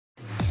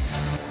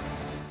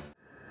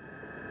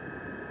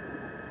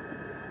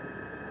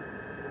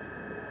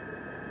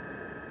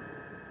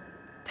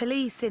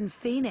Police in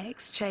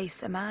Phoenix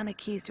chase a man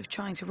accused of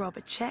trying to rob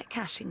a check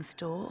cashing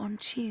store on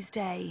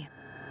Tuesday.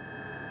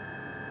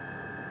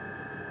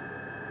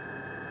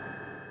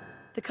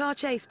 The car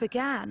chase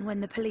began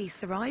when the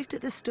police arrived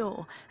at the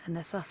store and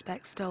the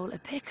suspect stole a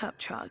pickup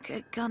truck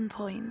at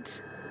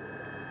gunpoint.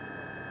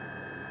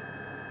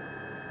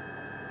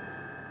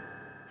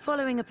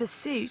 Following a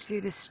pursuit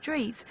through the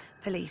streets,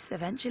 police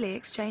eventually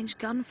exchanged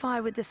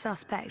gunfire with the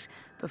suspect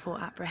before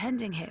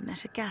apprehending him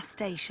at a gas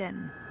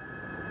station.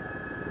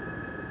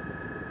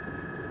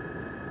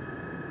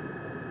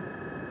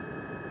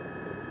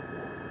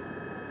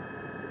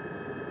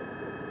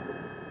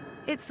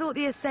 It's thought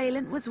the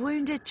assailant was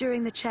wounded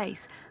during the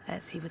chase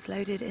as he was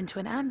loaded into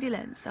an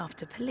ambulance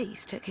after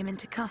police took him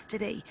into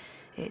custody.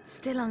 It's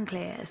still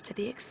unclear as to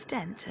the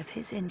extent of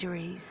his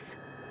injuries.